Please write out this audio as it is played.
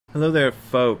Hello there,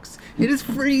 folks. It is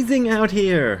freezing out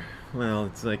here. Well,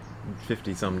 it's like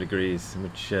 50-some degrees,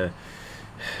 which I've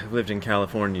lived in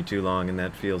California too long, and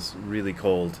that feels really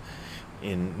cold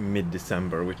in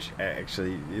mid-December, which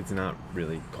actually it's not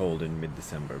really cold in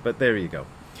mid-December, but there you go.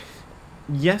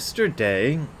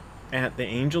 Yesterday, at the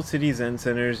Angel City Zen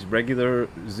Center's regular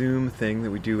Zoom thing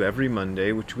that we do every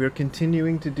Monday, which we're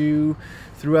continuing to do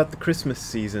throughout the Christmas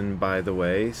season, by the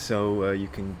way, so you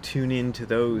can tune in to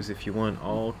those if you want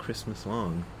all Christmas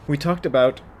long. We talked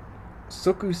about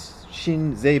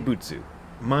Sokushin Zeibutsu,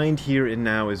 Mind Here and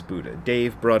Now is Buddha.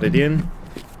 Dave brought it in.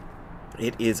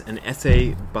 It is an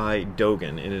essay by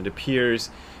Dogen, and it appears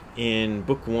in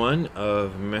Book 1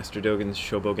 of Master Dogen's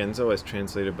Shobogenzo as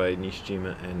translated by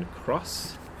Nishijima and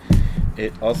Cross.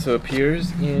 It also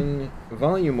appears in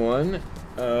Volume 1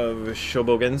 of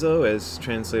Shobogenzo as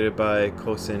translated by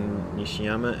Kosen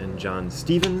Nishiyama and John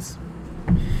Stevens.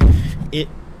 It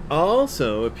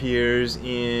also appears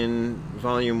in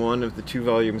Volume 1 of the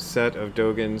two-volume set of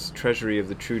Dogen's Treasury of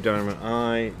the True Dharma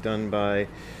Eye, done by,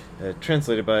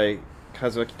 translated by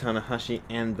Kazuaki Tanahashi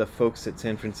and the folks at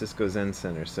San Francisco Zen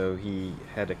Center. So he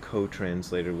had a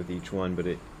co-translator with each one, but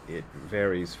it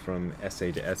varies from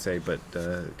essay to essay, but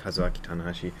Kazuaki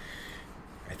Tanahashi,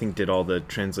 I think, did all the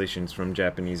translations from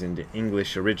Japanese into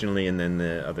English originally, and then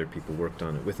the other people worked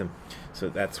on it with him. So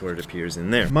that's where it appears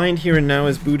in there. Mind Here and Now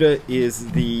is Buddha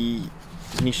is the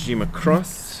Nishijima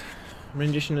Cross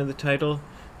rendition of the title.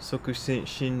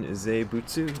 Sokushin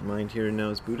Zeibutsu, Mind Here and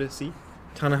Now is Buddha, see?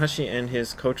 Tanahashi and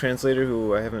his co-translator,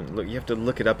 who I haven't looked, you have to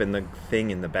look it up in the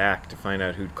thing in the back to find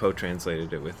out who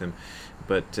co-translated it with him,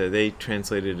 but they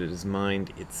translated it as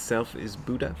Mind Itself is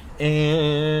Buddha.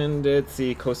 And let's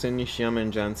see, Kosen Nishiyama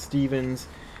and John Stevens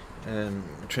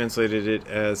translated it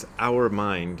as Our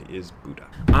Mind is Buddha.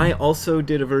 I also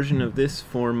did a version of this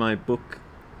for my book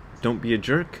Don't Be a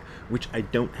Jerk, which I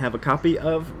don't have a copy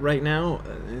of right now.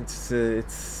 It's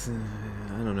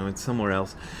I don't know, it's somewhere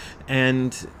else.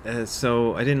 And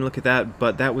so I didn't look at that,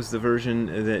 but that was the version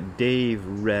that Dave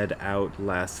read out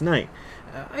last night.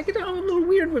 I get a little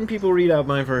weird when people read out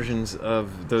my versions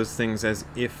of those things as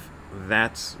if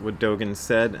that's what Dogen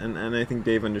said, and I think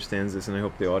Dave understands this, and I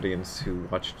hope the audience who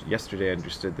watched yesterday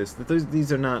understood this, that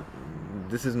these are not,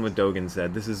 this isn't what Dogen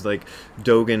said. This is like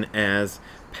Dogen as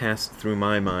passed through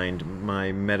my mind.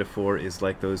 My metaphor is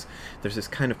like those, there's this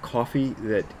kind of coffee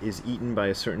that is eaten by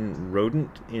a certain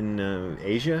rodent in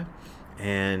Asia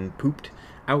and pooped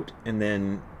out, and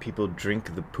then people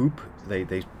drink the poop. They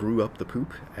brew up the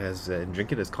poop as and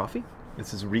drink it as coffee.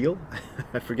 This is real.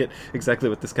 I forget exactly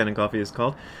what this kind of coffee is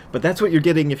called, but that's what you're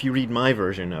getting if you read my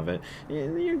version of it.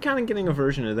 You're kind of getting a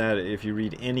version of that if you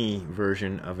read any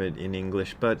version of it in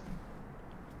English, but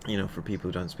you know, for people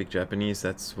who don't speak Japanese,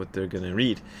 that's what they're going to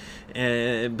read.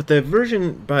 But the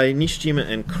version by Nishijima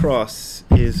and Cross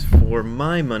is, for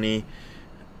my money,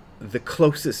 the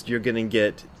closest you're going to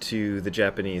get to the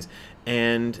Japanese.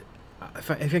 And if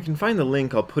I can find the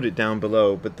link, I'll put it down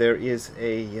below, but there is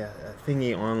a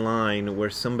thingy online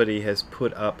where somebody has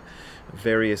put up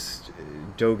various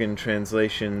Dogen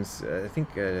translations. I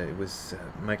think it was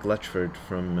Mike Letchford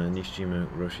from Nishijima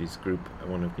Roshi's group,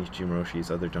 one of Nishijima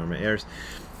Roshi's other Dharma heirs,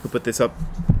 who put this up,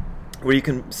 where you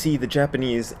can see the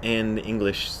Japanese and the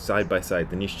English side by side,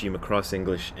 the Nishijima Cross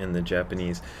English and the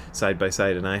Japanese side by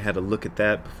side, and I had a look at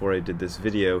that before I did this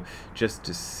video just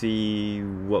to see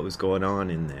what was going on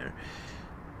in there.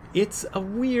 It's a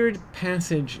weird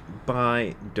passage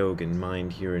by Dogen,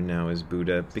 Mind Here and Now is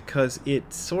Buddha, because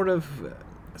it sort of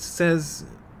says,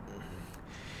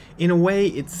 in a way,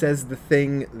 it says the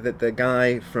thing that the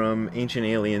guy from Ancient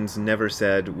Aliens never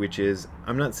said, which is,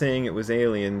 I'm not saying it was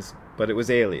aliens, but it was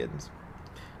aliens.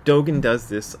 Dogen does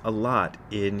this a lot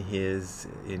in his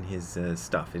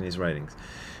stuff, in his writings.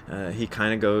 He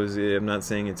kind of goes, I'm not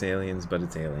saying it's aliens, but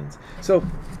it's aliens. So,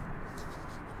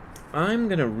 I'm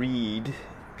going to read,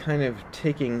 kind of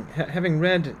taking, having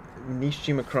read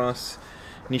Nishijima Cross,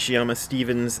 Nishiyama,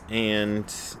 Stevens, and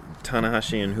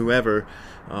Tanahashi, and whoever,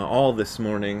 all this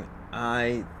morning,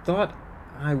 I thought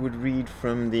I would read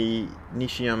from the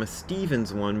Nishiyama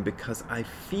Stevens one, because I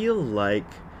feel like,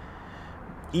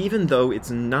 even though it's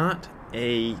not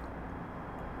a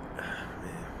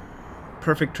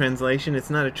perfect translation, it's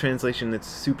not a translation that's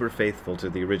super faithful to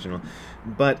the original,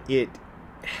 but it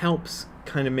helps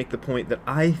kind of make the point that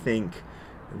I think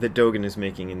that Dogen is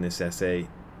making in this essay.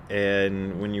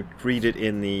 And when you read it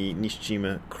in the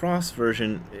Nishijima Cross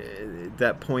version,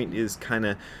 that point is kind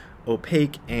of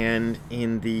opaque, and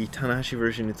in the Tanahashi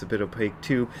version it's a bit opaque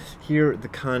too. Here the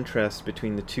contrast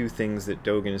between the two things that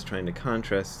Dogen is trying to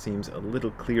contrast seems a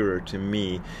little clearer to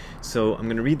me, so I'm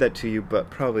going to read that to you, but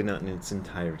probably not in its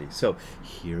entirety. So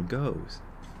here goes.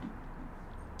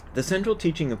 The central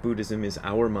teaching of Buddhism is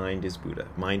our mind is Buddha.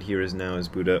 Mind here is now is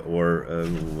Buddha, or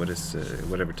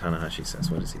whatever Tanahashi says.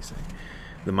 What does he say?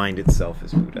 The mind itself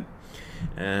is Buddha.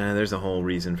 There's a whole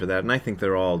reason for that, and I think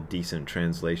they're all decent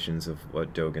translations of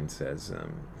what Dogen says.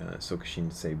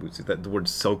 Sokushin Seibutsu. That the word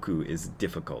soku is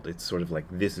difficult. It's sort of like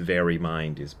this very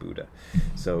mind is Buddha.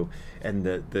 So, and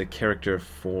the character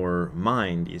for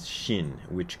mind is Shin,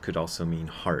 which could also mean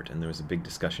heart. And there was a big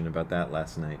discussion about that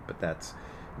last night, but that's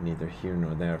neither here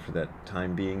nor there for that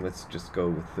time being. Let's just go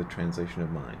with the translation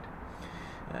of mind.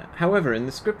 However, in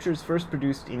the scriptures first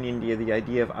produced in India, the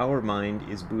idea of our mind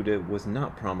is Buddha was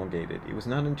not promulgated. It was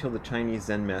not until the Chinese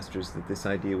Zen masters that this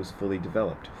idea was fully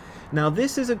developed. Now,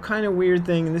 this is a kind of weird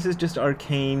thing, and this is just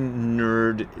arcane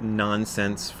nerd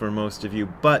nonsense for most of you,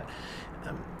 but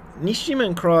Nishijima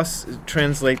and Cross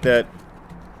translate that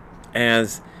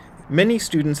as, many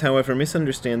students, however,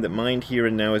 misunderstand that mind here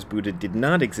and now as Buddha did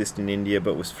not exist in India,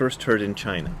 but was first heard in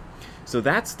China. So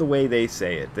that's the way they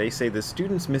say it. They say the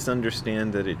students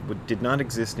misunderstand that it did not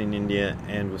exist in India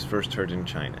and was first heard in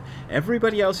China.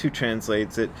 Everybody else who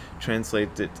translates it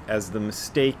as the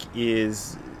mistake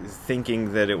is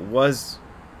thinking that it was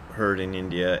heard in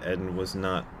India and was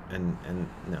not, and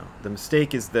no. The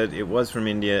mistake is that it was from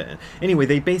India. Anyway,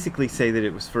 they basically say that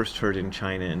it was first heard in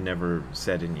China and never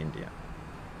said in India.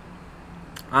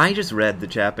 I just read the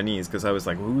Japanese because I was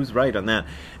like, well, who's right on that?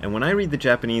 And when I read the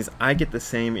Japanese, I get the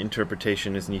same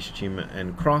interpretation as Nishijima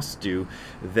and Cross do,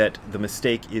 that the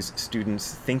mistake is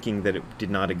students thinking that it did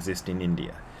not exist in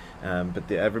India.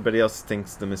 But everybody else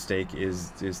thinks the mistake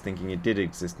is thinking it did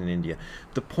exist in India.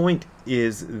 The point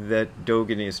is that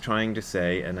Dogen is trying to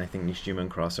say, and I think Nishijima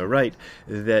and Cross are right,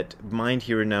 that mind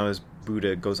here and now as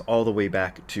Buddha goes all the way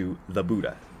back to the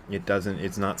Buddha.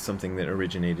 It's not something that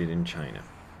originated in China.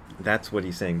 That's what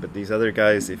he's saying. But these other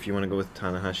guys, if you want to go with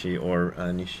Tanahashi or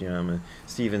Nishiyama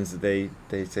Stevens, they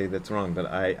say that's wrong. But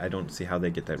I don't see how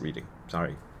they get that reading.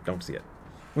 Sorry, don't see it.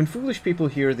 When foolish people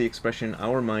hear the expression,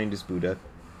 our mind is Buddha,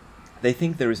 they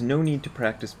think there is no need to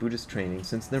practice Buddhist training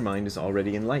since their mind is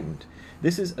already enlightened.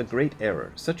 This is a great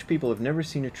error. Such people have never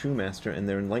seen a true master, and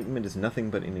their enlightenment is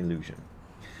nothing but an illusion.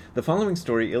 The following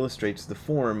story illustrates the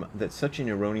form that such an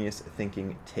erroneous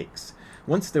thinking takes.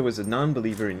 Once there was a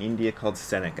non-believer in India called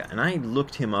Seneca, and I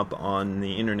looked him up on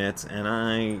the internet, and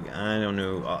I don't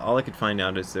know, all I could find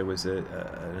out is there was an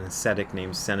ascetic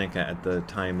named Seneca at the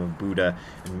time of Buddha,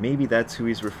 and maybe that's who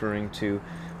he's referring to,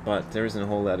 but there isn't a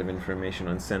whole lot of information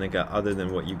on Seneca other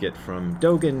than what you get from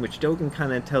Dogen, which Dogen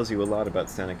kind of tells you a lot about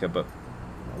Seneca, but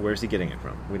where's he getting it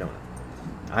from? We don't know.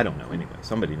 I don't know anyway.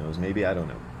 Somebody knows. Maybe I don't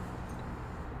know.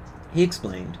 He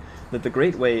explained that the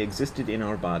Great Way existed in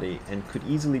our body and could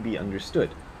easily be understood.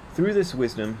 Through this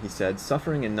wisdom, he said,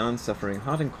 suffering and non-suffering,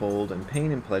 hot and cold, and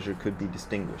pain and pleasure could be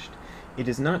distinguished. It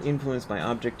is not influenced by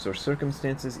objects or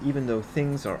circumstances, even though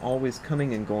things are always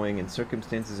coming and going and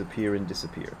circumstances appear and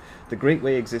disappear. The Great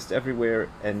Way exists everywhere,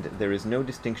 and there is no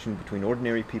distinction between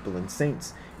ordinary people and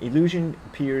saints. Illusion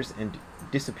appears and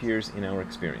disappears in our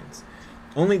experience.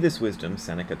 Only this wisdom,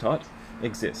 Seneca taught,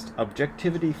 exists.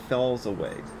 Objectivity falls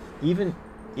away. Even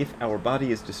if our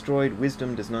body is destroyed,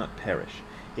 wisdom does not perish.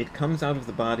 It comes out of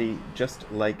the body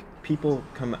just like people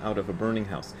come out of a burning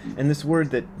house. And this word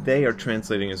that they are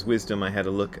translating as wisdom, I had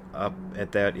to look up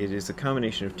at that. It is a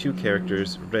combination of two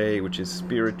characters, Rei, which is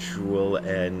spiritual,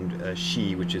 and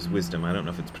Shi, which is wisdom. I don't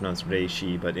know if it's pronounced Rei,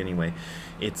 Shi, but anyway,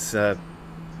 it's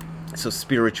so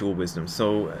spiritual wisdom.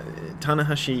 So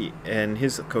Tanahashi and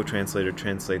his co-translator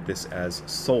translate this as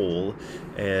soul,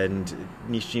 and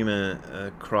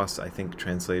Nishijima Cross, I think,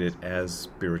 translate it as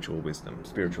spiritual wisdom,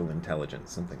 spiritual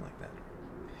intelligence, something like that.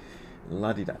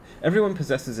 La-di-da. Everyone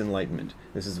possesses enlightenment.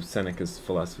 This is Seneca's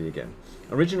philosophy again.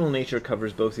 Original nature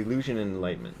covers both illusion and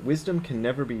enlightenment. Wisdom can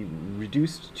never be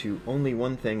reduced to only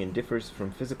one thing and differs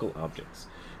from physical objects.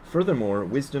 Furthermore,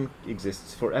 wisdom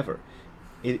exists forever.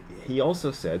 He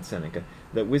also said, Seneca,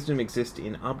 that wisdom exists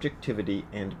in objectivity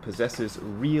and possesses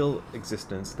real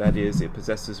existence, that is, it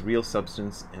possesses real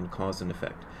substance and cause and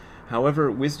effect.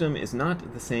 However, wisdom is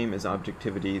not the same as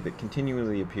objectivity that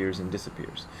continually appears and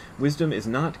disappears. Wisdom is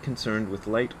not concerned with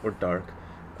light or dark.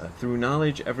 Through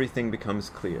knowledge, everything becomes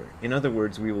clear. In other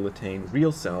words, we will attain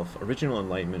real self, original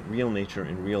enlightenment, real nature,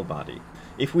 and real body.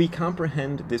 If we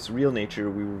comprehend this real nature,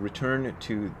 we will return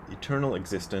to eternal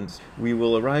existence. We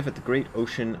will arrive at the great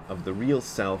ocean of the real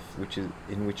self,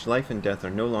 in which life and death are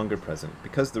no longer present.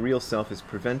 Because the real self is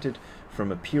prevented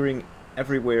from appearing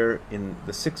everywhere in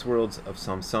the 6 worlds of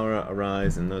samsara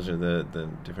arise, and those are the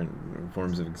different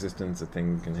forms of existence a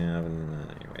thing can have. And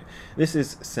anyway, this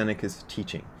is Seneca's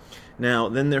teaching. Now,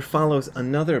 then there follows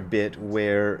another bit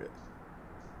where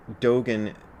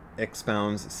Dogen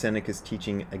expounds Seneca's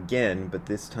teaching again, but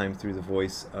this time through the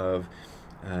voice of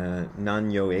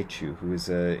Nanyo Echu, who is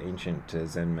an ancient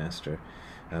Zen master,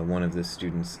 one of the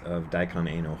students of Daikon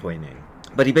Eino Huineng.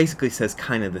 But he basically says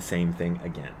kind of the same thing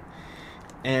again.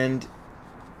 And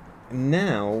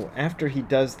now, after he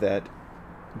does that,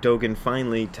 Dogen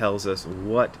finally tells us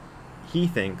what he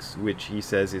thinks, which he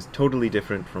says is totally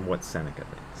different from what Seneca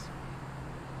thinks.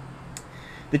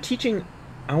 The teaching,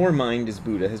 "Our mind is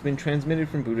Buddha," has been transmitted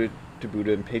from Buddha to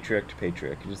Buddha and patriarch to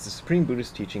patriarch. It is the supreme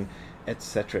Buddhist teaching,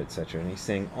 etc., etc. And he's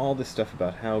saying all this stuff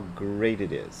about how great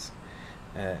it is.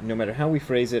 No matter how we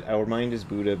phrase it, our mind is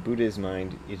Buddha, Buddha is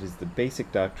mind. It is the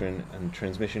basic doctrine and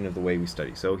transmission of the way we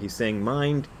study. So he's saying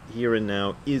mind, here and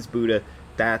now, is Buddha.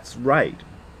 That's right.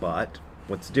 But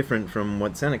what's different from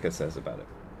what Seneca says about it?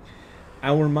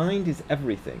 Our mind is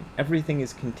everything. Everything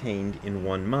is contained in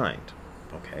one mind.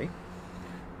 Okay.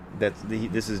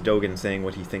 This is Dogen saying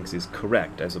what he thinks is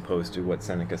correct, as opposed to what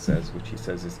Seneca says, which he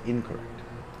says is incorrect.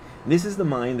 This is the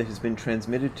mind that has been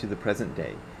transmitted to the present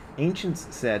day. Ancients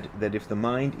said that if the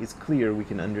mind is clear, we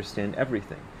can understand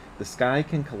everything. The sky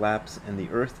can collapse and the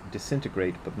earth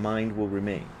disintegrate, but mind will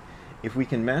remain. If we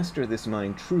can master this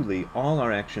mind truly, all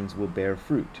our actions will bear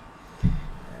fruit.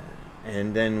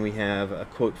 And then we have a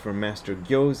quote from Master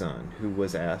Gyozan, who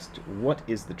was asked, "What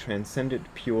is the transcendent,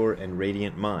 pure, and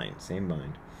radiant mind?" Same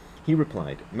mind. He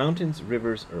replied, "Mountains,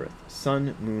 rivers, earth,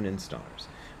 sun, moon, and stars.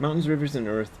 Mountains, rivers, and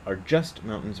earth are just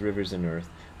mountains, rivers, and earth.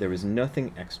 There is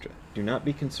nothing extra. Do not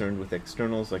be concerned with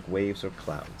externals like waves or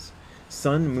clouds.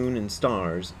 Sun, moon, and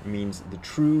stars means the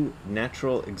true,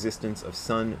 natural existence of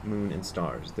sun, moon, and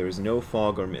stars. There is no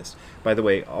fog or mist." By the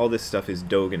way, all this stuff is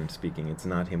Dogen speaking. It's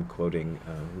not him quoting,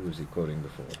 who was he quoting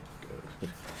before?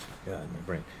 God, my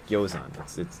brain. Gyozan.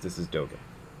 This is Dogen.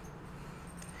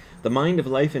 "The mind of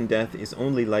life and death is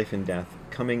only life and death,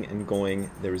 coming and going.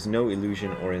 There is no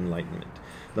illusion or enlightenment.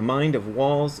 The mind of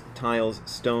walls, tiles,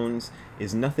 stones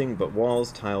is nothing but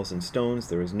walls, tiles, and stones.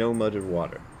 There is no mud or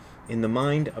water. In the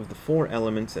mind of the 4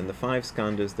 elements and the 5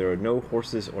 skandhas, there are no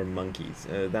horses or monkeys."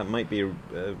 That might be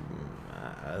an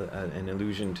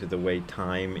allusion to the way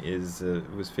time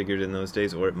was figured in those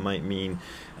days, or it might mean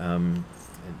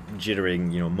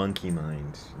jittering, monkey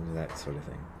mind, that sort of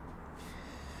thing.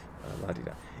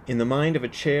 La-di-da. "In the mind of a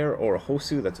chair or a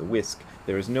hosu," that's a whisk,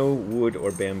 "there is no wood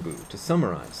or bamboo. To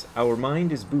summarize, our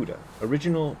mind is Buddha.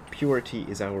 Original purity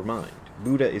is our mind.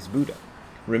 Buddha is Buddha.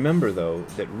 Remember, though,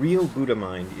 that real Buddha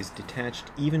mind is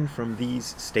detached even from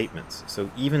these statements.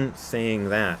 So even saying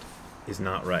that is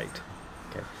not right.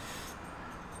 Okay.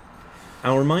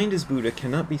 Our mind as Buddha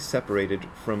cannot be separated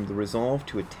from the resolve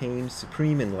to attain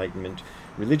supreme enlightenment,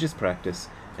 religious practice,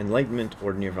 enlightenment,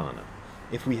 or nirvana.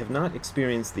 If we have not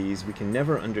experienced these, we can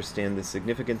never understand the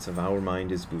significance of our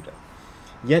mind as Buddha.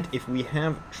 Yet, if we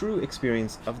have true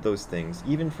experience of those things,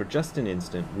 even for just an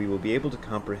instant, we will be able to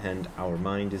comprehend our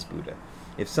mind as Buddha.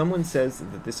 If someone says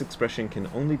that this expression can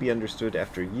only be understood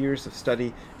after years of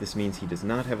study, this means he does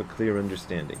not have a clear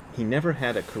understanding. He never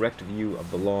had a correct view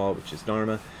of the law, which is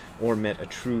Dharma, or met a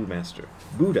true master.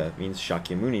 Buddha means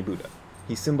Shakyamuni Buddha.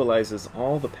 He symbolizes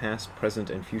all the past, present,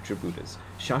 and future Buddhas.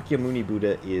 Shakyamuni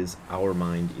Buddha is our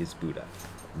mind is Buddha.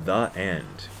 The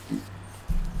end.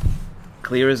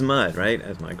 Clear as mud, right?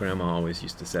 As my grandma always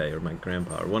used to say, or my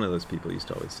grandpa, or one of those people used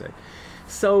to always say.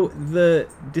 So the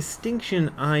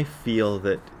distinction I feel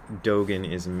that Dogen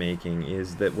is making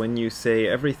is that when you say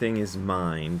everything is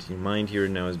mind, your mind here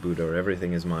and now is Buddha, or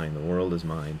everything is mind, the world is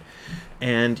mind,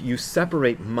 and you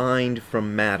separate mind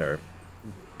from matter,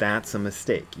 that's a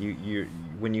mistake.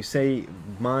 When you say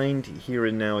mind here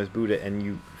and now is Buddha and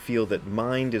you feel that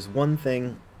mind is one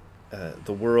thing,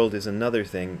 the world is another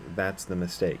thing, that's the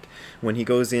mistake. When he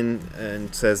goes in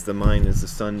and says the mind is the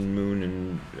sun, moon,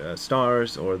 and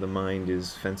stars, or the mind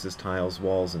is fences, tiles,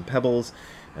 walls, and pebbles,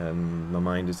 the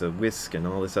mind is a whisk, and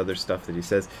all this other stuff that he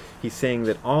says, he's saying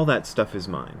that all that stuff is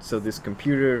mind. So this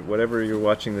computer, whatever you're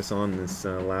watching this on, this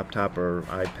laptop or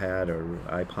iPad or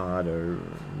iPod or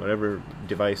whatever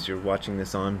device you're watching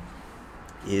this on,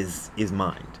 is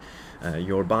mind.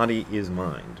 Your body is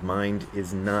mind. Mind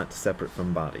is not separate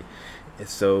from body.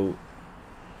 So,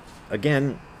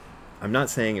 again, I'm not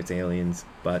saying it's aliens,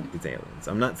 but it's aliens.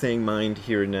 I'm not saying mind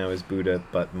here and now is Buddha,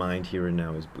 but mind here and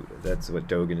now is Buddha. That's what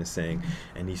Dogen is saying.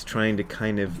 And he's trying to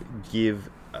kind of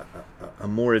give a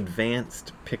more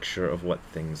advanced picture of what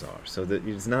things are. So that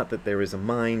it's not that there is a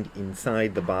mind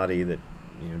inside the body that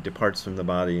departs from the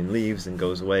body and leaves and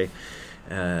goes away.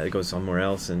 It goes somewhere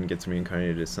else and gets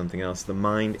reincarnated as something else. The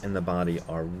mind and the body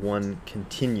are one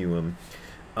continuum,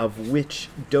 of which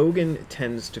Dogen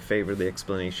tends to favor the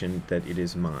explanation that it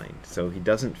is mind. So he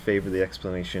doesn't favor the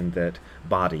explanation that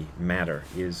body, matter,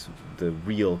 is the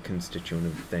real constituent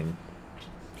of the thing.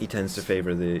 He tends to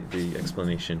favor the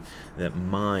explanation that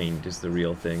mind is the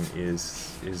real thing,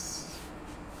 is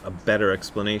a better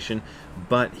explanation,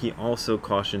 but he also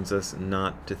cautions us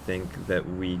not to think that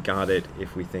we got it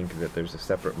if we think that there's a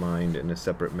separate mind and a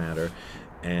separate matter,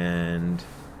 and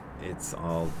it's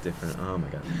all different. Oh my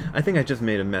god. I think I just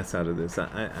made a mess out of this.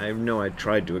 I know I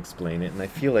tried to explain it, and I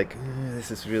feel like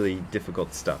this is really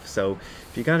difficult stuff. So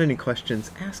if you got any questions,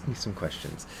 ask me some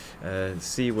questions.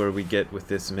 See where we get with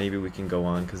this. Maybe we can go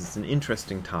on, because it's an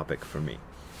interesting topic for me.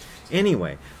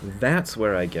 Anyway, that's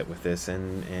where I get with this,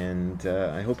 and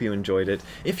I hope you enjoyed it.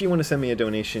 If you want to send me a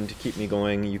donation to keep me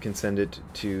going, you can send it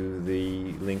to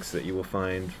the links that you will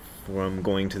find from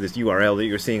going to this URL that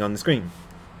you're seeing on the screen.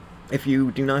 If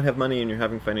you do not have money and you're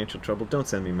having financial trouble, don't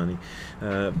send me money,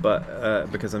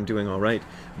 because I'm doing all right.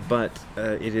 But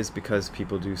it is because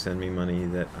people do send me money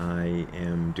that I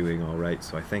am doing all right.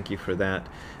 So I thank you for that.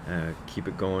 Keep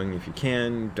it going if you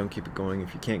can. Don't keep it going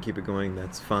if you can't keep it going.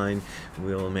 That's fine.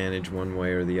 We'll manage one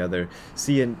way or the other.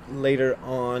 See you later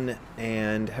on,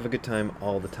 and have a good time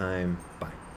all the time. Bye.